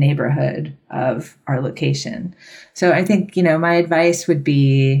the neighborhood of our location. So I think, my advice would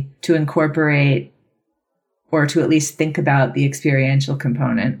be to incorporate, or to at least think about, the experiential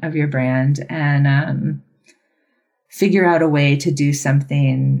component of your brand and figure out a way to do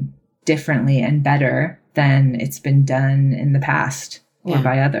something differently and better than it's been done in the past or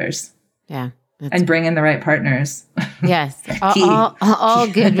by others. Yeah. And bring in the right partners. Yes. all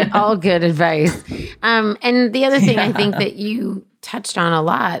good advice. And the other thing I think that you touched on a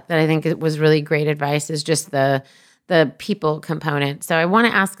lot that I think it was really great advice is just the people component. So I want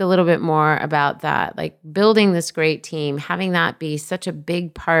to ask a little bit more about that, like building this great team, having that be such a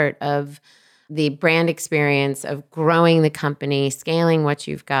big part of the brand experience of growing the company, scaling what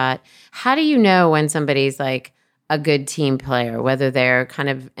you've got. How do you know when somebody's like a good team player, whether they're kind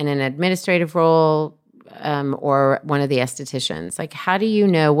of in an administrative role or one of the estheticians? Like, how do you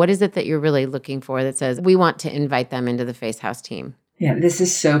know, what is it that you're really looking for that says, we want to invite them into the Face House team? Yeah, this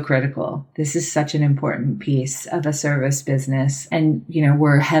is so critical. This is such an important piece of a service business. And,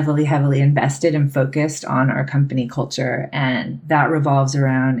 we're heavily, heavily invested and focused on our company culture. And that revolves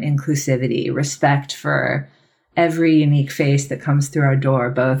around inclusivity, respect for every unique face that comes through our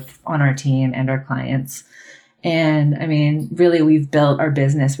door, both on our team and our clients. And really, we've built our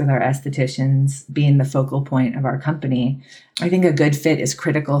business with our estheticians being the focal point of our company. I think a good fit is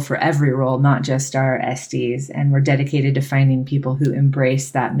critical for every role, not just our esties. And we're dedicated to finding people who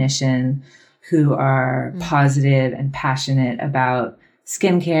embrace that mission, who are positive and passionate about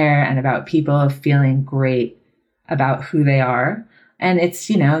skincare and about people feeling great about who they are. And it's,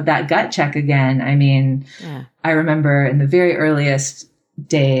 that gut check again. I remember in the very earliest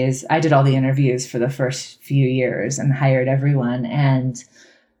days, I did all the interviews for the first few years and hired everyone. And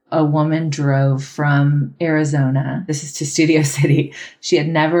a woman drove from Arizona. This is to Studio City. She had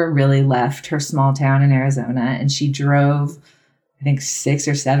never really left her small town in Arizona. And she drove, I think, 6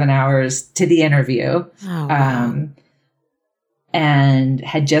 or 7 hours to the interview. Oh, wow. And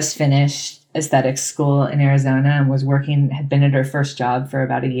had just finished aesthetics school in Arizona and was working, had been at her first job for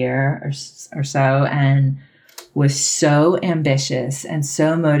about a year or so, and was so ambitious and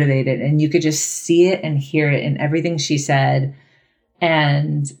so motivated. And you could just see it and hear it in everything she said.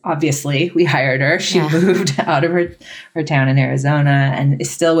 And obviously we hired her. She moved out of her town in Arizona and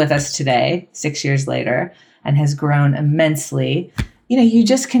is still with us today, 6 years later, and has grown immensely. You know, you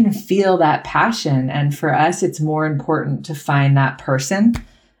just can feel that passion. And for us, it's more important to find that person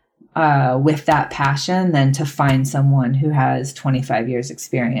with that passion than to find someone who has 25 years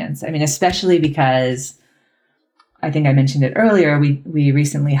experience. I mean, especially because I think I mentioned it earlier, we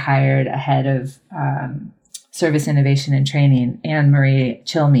recently hired a head of service innovation and training, Anne-Marie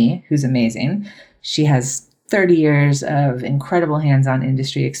Chilme, who's amazing. She has 30 years of incredible hands-on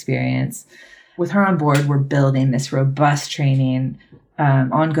industry experience. With her on board, we're building this robust training,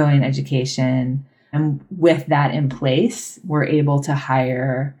 ongoing education. And with that in place, we're able to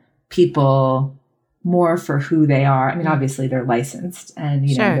hire people more for who they are. I mean, obviously they're licensed and,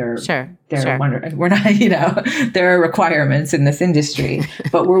 they're wonderful. We're not, there are requirements in this industry,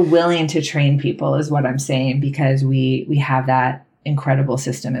 but we're willing to train people is what I'm saying, because we have that incredible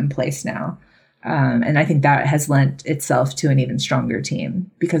system in place now. And I think that has lent itself to an even stronger team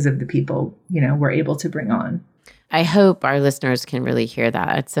because of the people, we're able to bring on. I hope our listeners can really hear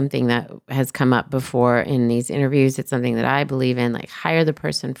that. It's something that has come up before in these interviews. It's something that I believe in, like hire the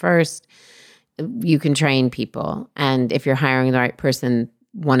person first. You can train people. And if you're hiring the right person,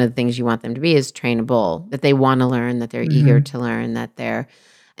 one of the things you want them to be is trainable, that they want to learn, that they're eager to learn, that they're,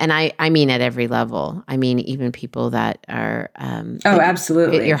 and I mean at every level. I mean, even people that are,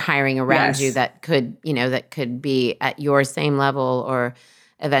 absolutely. You're hiring around you that could, that could be at your same level or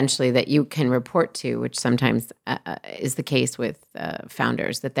eventually that you can report to, which sometimes is the case with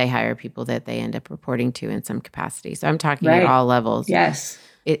founders, that they hire people that they end up reporting to in some capacity. So I'm talking at all levels. Yes.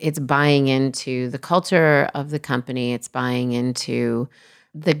 It's buying into the culture of the company. It's buying into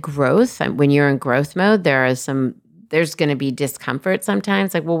the growth. When you're in growth mode, there's going to be discomfort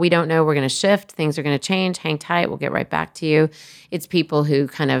sometimes. Like, well, we don't know. We're going to shift. Things are going to change. Hang tight. We'll get right back to you. It's people who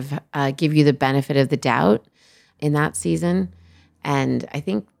kind of give you the benefit of the doubt in that season. And I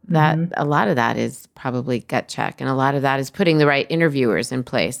think that a lot of that is probably gut check. And a lot of that is putting the right interviewers in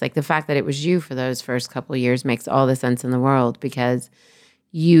place. Like the fact that it was you for those first couple of years makes all the sense in the world, because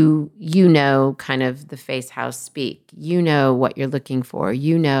you know kind of the face house speak. You know what you're looking for.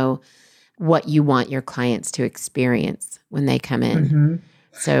 You know what you want your clients to experience when they come in.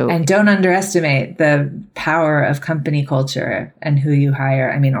 And don't underestimate the power of company culture and who you hire.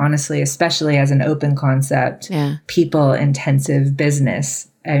 I mean, honestly, especially as an open concept, people intensive business,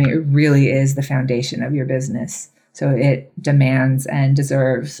 I mean, it really is the foundation of your business. So it demands and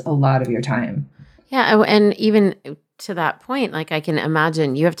deserves a lot of your time. Yeah. And even to that point, like I can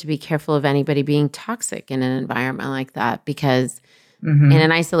imagine you have to be careful of anybody being toxic in an environment like that, because in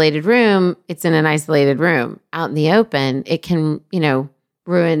an isolated room, it's in an isolated room. Out in the open, it can,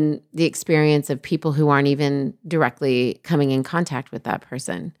 ruin the experience of people who aren't even directly coming in contact with that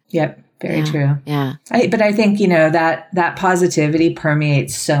person. Yep. Very true. Yeah. But I think, that positivity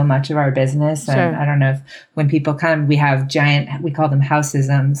permeates so much of our business. Sure. And I don't know if when people come, we have we call them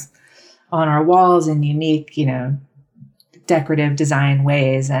houseisms on our walls in unique, decorative design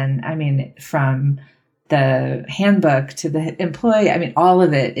ways. And I mean, from the handbook to the employee, I mean, all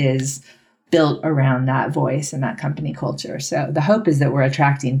of it is built around that voice and that company culture. So the hope is that we're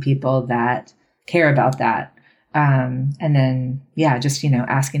attracting people that care about that. And then, just,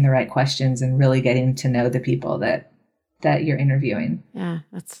 asking the right questions and really getting to know the people that you're interviewing. Yeah,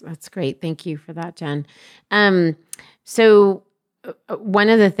 that's great. Thank you for that, Jen. So one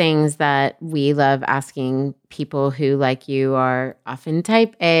of the things that we love asking people who, like you, are often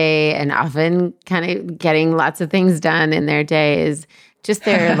type A and often kind of getting lots of things done in their day is just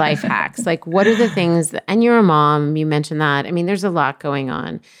their life hacks. Like, what are the things and you're a mom, you mentioned that. I mean, there's a lot going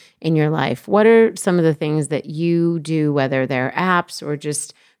on in your life. What are some of the things that you do, whether they're apps or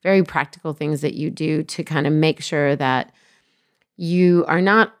just very practical things that you do to kind of make sure that you are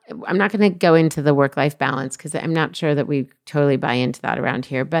not, I'm not going to go into the work-life balance because I'm not sure that we totally buy into that around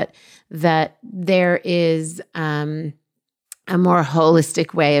here, but that there is a more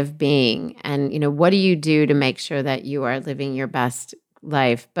holistic way of being. And, what do you do to make sure that you are living your best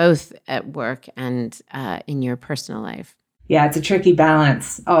life, both at work and in your personal life? Yeah, it's a tricky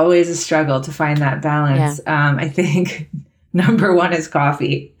balance. Always a struggle to find that balance. Yeah. I think number one is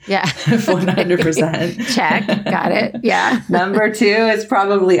coffee. Yeah. 100%. Check. Got it. Yeah. Number two is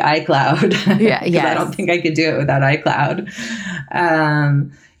probably iCloud. Yeah. Yes. I don't think I could do it without iCloud.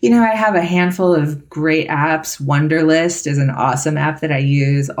 I have a handful of great apps. Wunderlist is an awesome app that I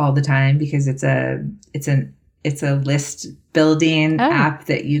use all the time because it's a list building app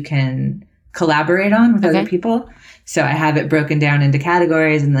that you can collaborate on with other people. So I have it broken down into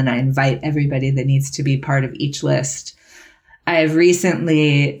categories, and then I invite everybody that needs to be part of each list. I have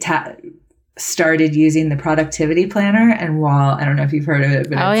recently started using the productivity planner, and while I don't know if you've heard of it,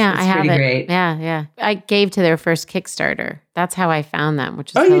 but it's pretty great. Yeah. I gave to their first Kickstarter. That's how I found them,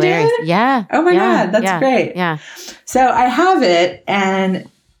 which is hilarious. You did? Yeah. Oh my God. That's great. Yeah. So I have it, and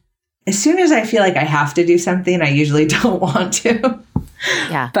as soon as I feel like I have to do something, I usually don't want to.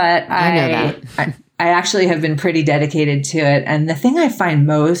 Yeah. But I know that. I actually have been pretty dedicated to it. And the thing I find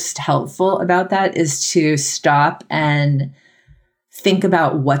most helpful about that is to stop and think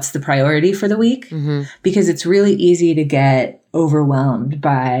about what's the priority for the week, because it's really easy to get overwhelmed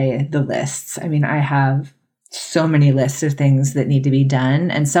by the lists. I mean, I have so many lists of things that need to be done.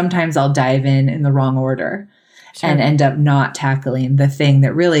 And sometimes I'll dive in the wrong order and end up not tackling the thing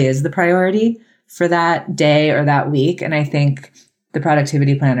that really is the priority for that day or that week. And I think the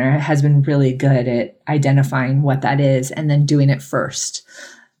productivity planner has been really good at identifying what that is and then doing it first.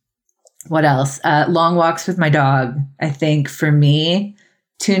 What else? Long walks with my dog. I think for me,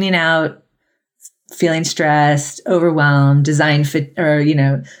 tuning out, feeling stressed, overwhelmed,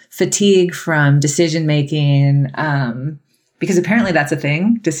 fatigue from decision making, because apparently that's a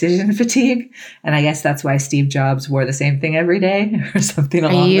thing, decision fatigue. And I guess that's why Steve Jobs wore the same thing every day or something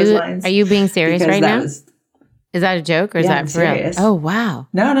along those lines. Are you being serious right now? Is that a joke or is that for real? Oh, wow.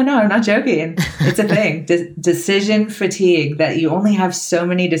 No, I'm not joking. It's a thing. Decision fatigue, that you only have so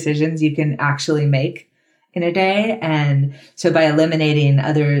many decisions you can actually make in a day. And so by eliminating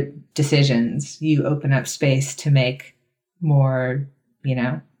other decisions, you open up space to make more,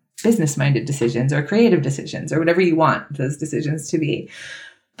 business-minded decisions or creative decisions or whatever you want those decisions to be.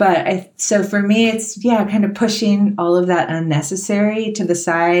 But so for me, it's, kind of pushing all of that unnecessary to the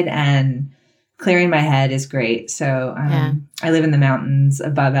side, and clearing my head is great. So I live in the mountains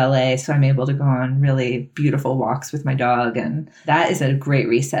above LA, so I'm able to go on really beautiful walks with my dog, and that is a great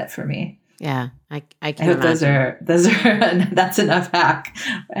reset for me. Yeah, I can hope imagine. those are that's enough hack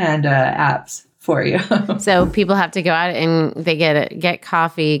and apps for you. So people have to go out and they get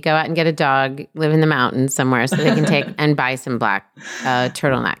coffee, go out and get a dog, live in the mountains somewhere so they can take and buy some black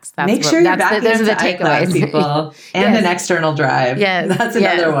turtlenecks. Make sure you're backing those are the takeaways, people, and an external drive. Yes, that's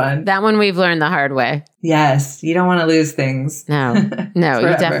another one. That one we've learned the hard way. Yes, you don't want to lose things. No,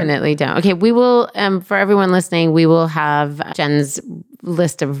 you definitely don't. Okay, we will. For everyone listening, we will have Jen's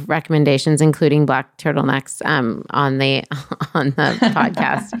list of recommendations, including black turtlenecks, on the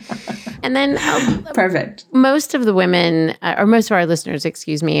podcast. And then perfect. Most of the women, or most of our listeners,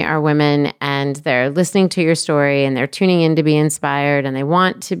 are women, and they're listening to your story and they're tuning in to be inspired, and they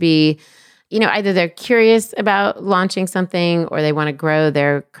want to be, either they're curious about launching something or they want to grow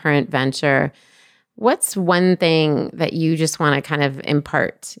their current venture. What's one thing that you just want to kind of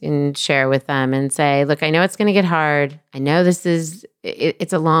impart and share with them and say, look, I know it's going to get hard. I know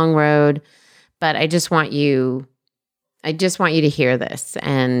it's a long road, but I just want you to hear this,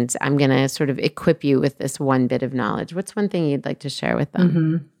 and I'm going to sort of equip you with this one bit of knowledge. What's one thing you'd like to share with them?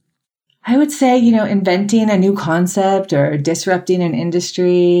 Mm-hmm. I would say, inventing a new concept or disrupting an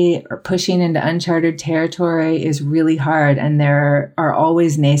industry or pushing into uncharted territory is really hard. And there are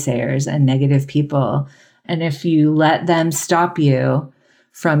always naysayers and negative people. And if you let them stop you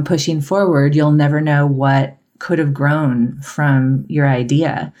from pushing forward, you'll never know what could have grown from your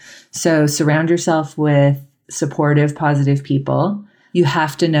idea. So surround yourself with supportive, positive people. You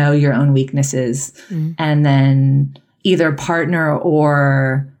have to know your own weaknesses, and then either partner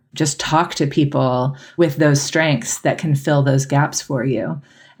or just talk to people with those strengths that can fill those gaps for you.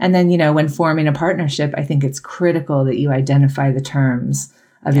 And then, when forming a partnership, I think it's critical that you identify the terms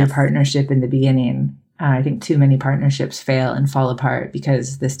of your partnership in the beginning. I think too many partnerships fail and fall apart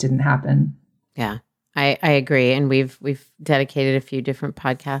because this didn't happen. Yeah, I agree. And we've dedicated a few different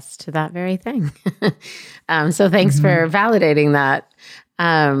podcasts to that very thing. So thanks for validating that.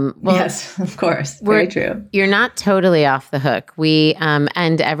 Yes, of course. Very true. You're not totally off the hook. We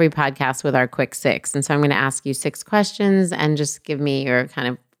end every podcast with our quick 6. And so I'm going to ask you 6 questions and just give me your kind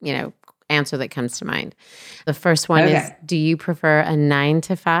of, answer that comes to mind. The first one is, do you prefer a 9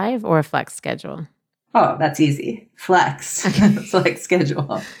 to 5 or a flex schedule? Oh, that's easy. Flex. Flex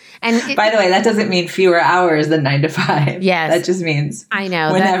schedule. And by the way, that doesn't mean fewer hours than 9 to 5. Yes. That just means I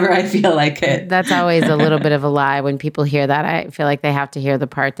know whenever I feel like it. That's always a little bit of a lie. When people hear that, I feel like they have to hear the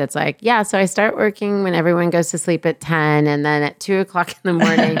part that's like, yeah, so I start working when everyone goes to sleep at 10 and then at 2 o'clock in the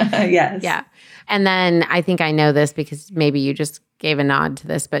morning. Yes. Yeah. And then I think I know this because maybe you just gave a nod to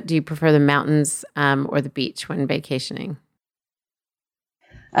this, but do you prefer the mountains or the beach when vacationing?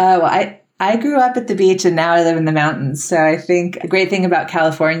 Well, I grew up at the beach and now I live in the mountains. So I think a great thing about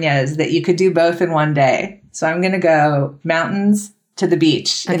California is that you could do both in one day. So I'm going to go mountains to the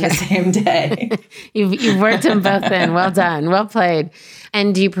beach in the same day. You've worked them both in. Well done. Well played.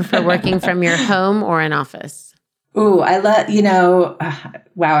 And do you prefer working from your home or an office? Ooh, I love,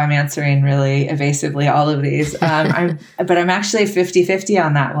 wow, I'm answering really evasively all of these. But I'm actually 50-50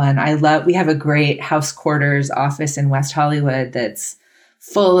 on that one. We have a great house quarters office in West Hollywood that's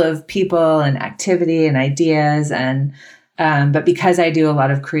full of people and activity and ideas. But because I do a lot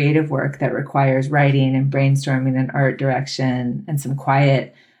of creative work that requires writing and brainstorming and art direction and some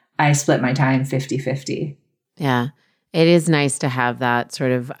quiet, I split my time 50-50. Yeah. It is nice to have that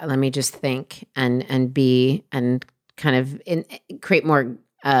sort of, let me just think and be and kind of create more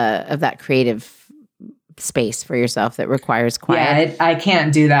of that creative space for yourself that requires quiet. Yeah, I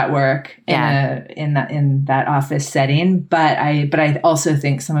can't do that work in that office setting, but I also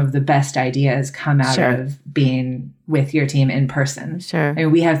think some of the best ideas come out of being with your team in person. Sure. I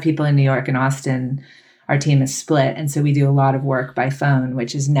mean, we have people in New York and Austin. Our team is split, and so we do a lot of work by phone,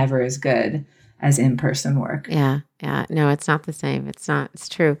 which is never as good as in-person work. Yeah. No, it's not the same. It's not. It's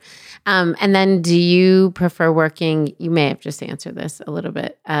true. And then do you prefer working, you may have just answered this a little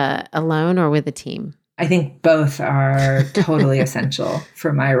bit, alone or with a team? I think both are totally essential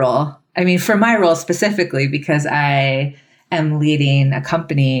for my role. I mean, for my role specifically, because I am leading a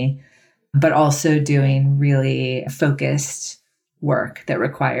company, but also doing really focused work that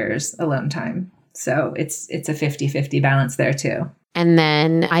requires alone time. So it's a 50-50 balance there too. And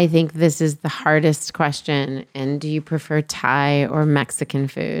then I think this is the hardest question. And do you prefer Thai or Mexican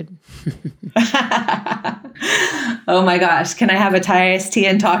food? Oh my gosh. Can I have a Thai iced tea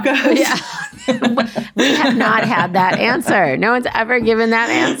and tacos? Yeah. We have not had that answer. No one's ever given that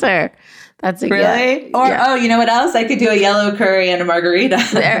answer. That's a really? Yeah. Or, yeah. You know what else? I could do a yellow curry and a margarita.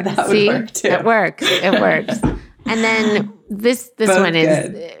 That would work too. It works. And then this Both one is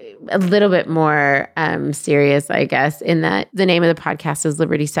good. A little bit more serious, I guess, in that the name of the podcast is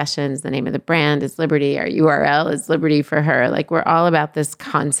Liberty Sessions. The name of the brand is Liberty. Our URL is Liberty for Her. Like, we're all about this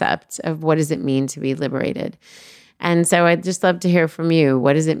concept of what does it mean to be liberated. And so I'd just love to hear from you.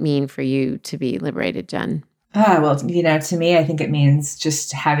 What does it mean for you to be liberated, Jen? Well, to me, I think it means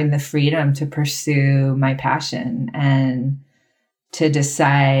just having the freedom to pursue my passion and to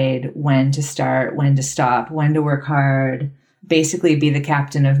decide when to start, when to stop, when to work hard, basically be the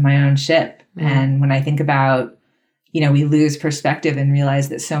captain of my own ship. Mm-hmm. And when I think about, we lose perspective and realize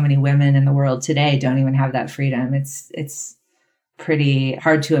that so many women in the world today don't even have that freedom. It's pretty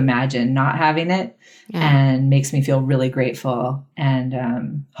hard to imagine not having it, and makes me feel really grateful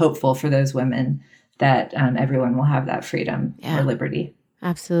and hopeful for those women that everyone will have that freedom or liberty.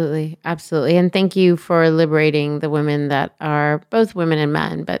 Absolutely. Absolutely. And thank you for liberating the women that are both women and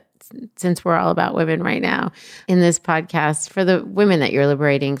men, but since we're all about women right now in this podcast, for the women that you're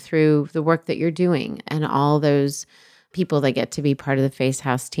liberating through the work that you're doing and all those people that get to be part of the Face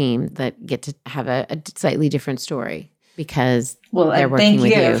House team that get to have a slightly different story because they're working with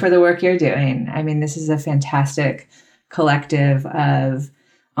you. Thank you for the work you're doing. I mean, this is a fantastic collective of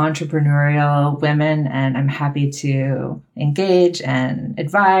entrepreneurial women, and I'm happy to engage and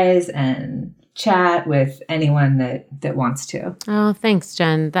advise and chat with anyone that wants to. Oh, thanks,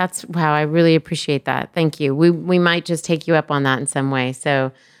 Jen. Wow, I really appreciate that. Thank you. We might just take you up on that in some way.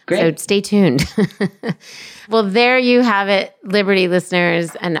 So great. So stay tuned. Well, there you have it, Liberty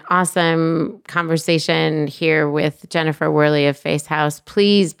listeners. An awesome conversation here with Jennifer Worley of Face House.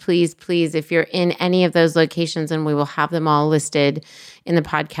 Please, please, please, if you're in any of those locations, and we will have them all listed in the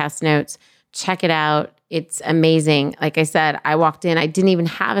podcast notes, check it out. It's amazing. Like I said, I walked in, I didn't even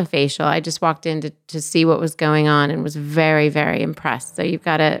have a facial. I just walked in to see what was going on and was very, very impressed. So you've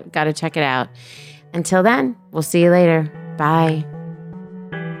got to check it out. Until then, we'll see you later. Bye.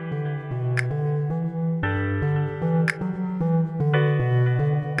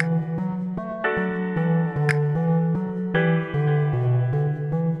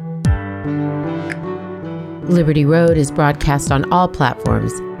 Liberty Road is broadcast on all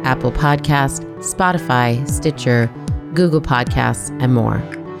platforms: Apple Podcast, Spotify, Stitcher, Google Podcasts, and more.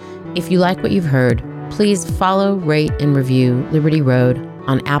 If you like what you've heard, please follow, rate, and review Liberty Road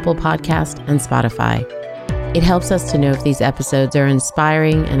on Apple Podcast and Spotify. It helps us to know if these episodes are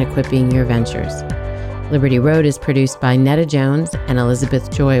inspiring and equipping your ventures. Liberty Road is produced by Netta Jones and Elizabeth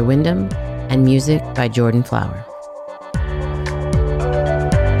Joy Wyndham, and music by Jordan Flower.